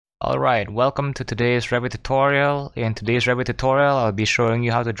Alright, welcome to today's Revit tutorial. In today's Revit tutorial, I'll be showing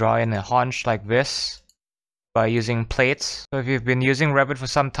you how to draw in a haunch like this by using plates. So if you've been using Revit for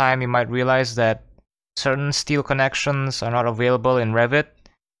some time, you might realize that certain steel connections are not available in Revit.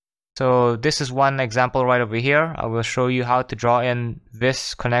 So this is one example right over here. I will show you how to draw in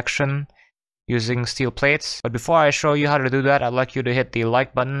this connection using steel plates. But before I show you how to do that, I'd like you to hit the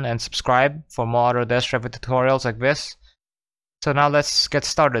like button and subscribe for more Autodesk Revit tutorials like this. So now let's get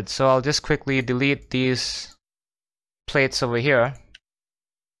started. So I'll just quickly delete these plates over here.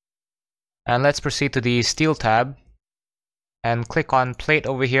 And let's proceed to the Steel tab and click on Plate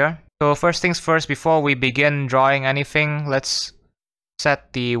over here. So first things first, before we begin drawing anything, let's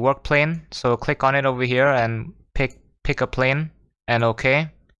set the work plane. So click on it over here and pick a plane and OK.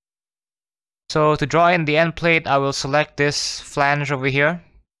 So to draw in the end plate, I will select this flange over here.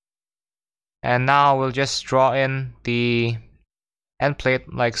 And now we'll just draw in the end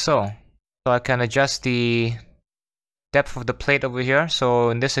plate like so. So I can adjust the depth of the plate over here.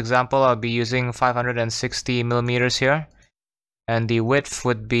 So in this example, I'll be using 560 millimeters here, and the width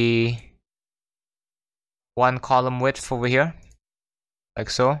would be one column width over here,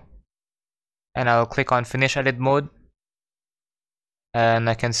 like so. And I'll click on Finish Edit Mode, and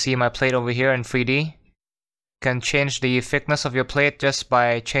I can see my plate over here in 3D. You can change the thickness of your plate just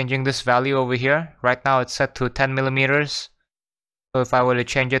by changing this value over here. Right now it's set to 10 millimeters. So if I were to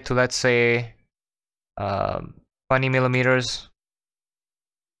change it to, let's say, 20 millimeters,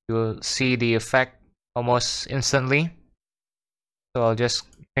 you'll see the effect almost instantly. So I'll just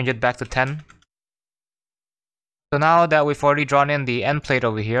change it back to 10. So now that we've already drawn in the end plate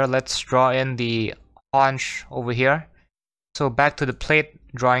over here, let's draw in the haunch over here. So back to the plate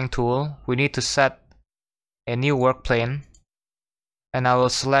drawing tool, we need to set a new work plane. And I will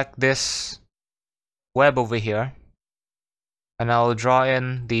select this web over here. And I will draw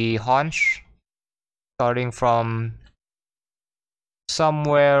in the haunch, starting from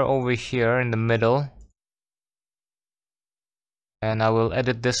somewhere over here in the middle. And I will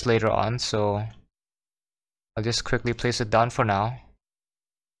edit this later on, so I'll just quickly place it down for now.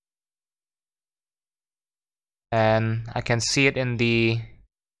 And I can see it in the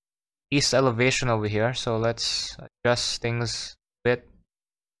east elevation over here, so let's adjust things a bit.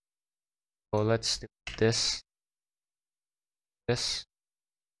 So let's do this.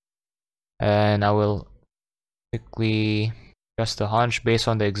 And I will quickly adjust the haunch based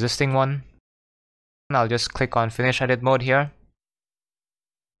on the existing one. And I'll just click on Finish Edit Mode here.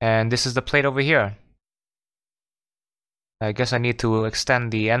 And this is the plate over here. I guess I need to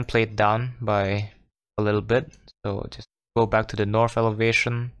extend the end plate down by a little bit. So just go back to the north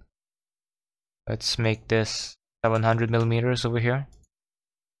elevation. Let's make this 700 millimeters over here.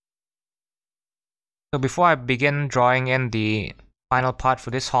 So before I begin drawing in the final part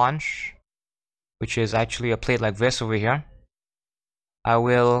for this haunch, which is actually a plate like this over here, I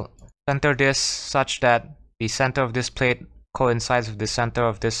will center this such that the center of this plate coincides with the center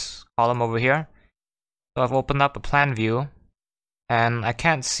of this column over here. So I've opened up a plan view, and I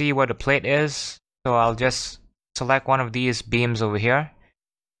can't see where the plate is, so I'll just select one of these beams over here,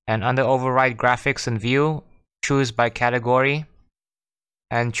 and under Override Graphics and View, choose by category,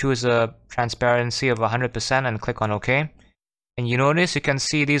 and choose a transparency of 100% and click on OK. And you notice you can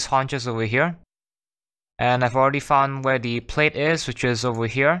see these haunches over here. And I've already found where the plate is, which is over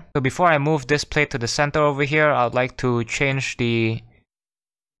here. So before I move this plate to the center over here, I'd like to change the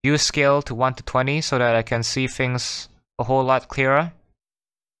view scale to 1 to 20 so that I can see things a whole lot clearer.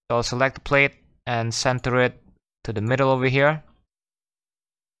 So I'll select the plate and center it to the middle over here.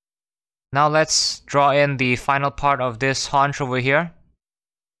 Now let's draw in the final part of this haunch over here.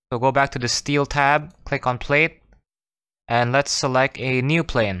 So go back to the Steel tab, click on Plate, and let's select a new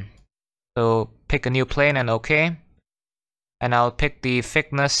plane. So pick a new plane and OK. And I'll pick the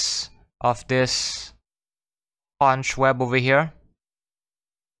thickness of this haunch web over here.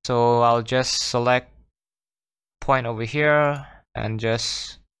 So I'll just select point over here and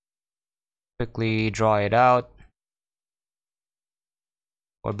just quickly draw it out.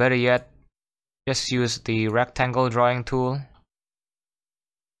 Or better yet, just use the rectangle drawing tool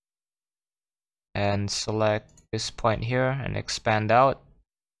and select this point here and expand out.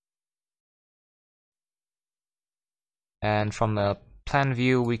 And from the plan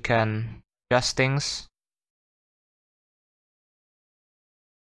view, we can adjust things.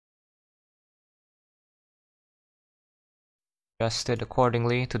 Adjust it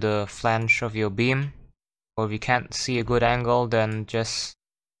accordingly to the flange of your beam. Or if you can't see a good angle, then just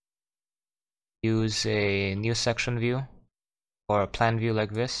use a new section view or a plan view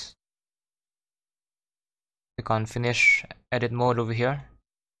like this. Click on Finish Edit Mode over here.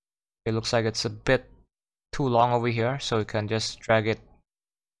 It looks like it's a bit too long over here, so we can just drag it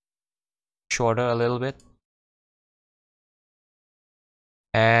shorter a little bit.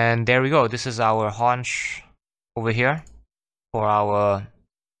 And there we go. This is our haunch over here for our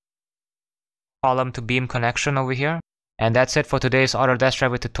column to beam connection over here. And that's it for today's Autodesk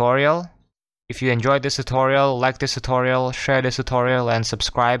Revit tutorial. If you enjoyed this tutorial, like this tutorial, share this tutorial, and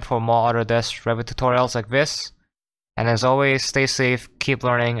subscribe for more Autodesk Revit tutorials like this. And as always, stay safe, keep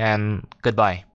learning, and goodbye.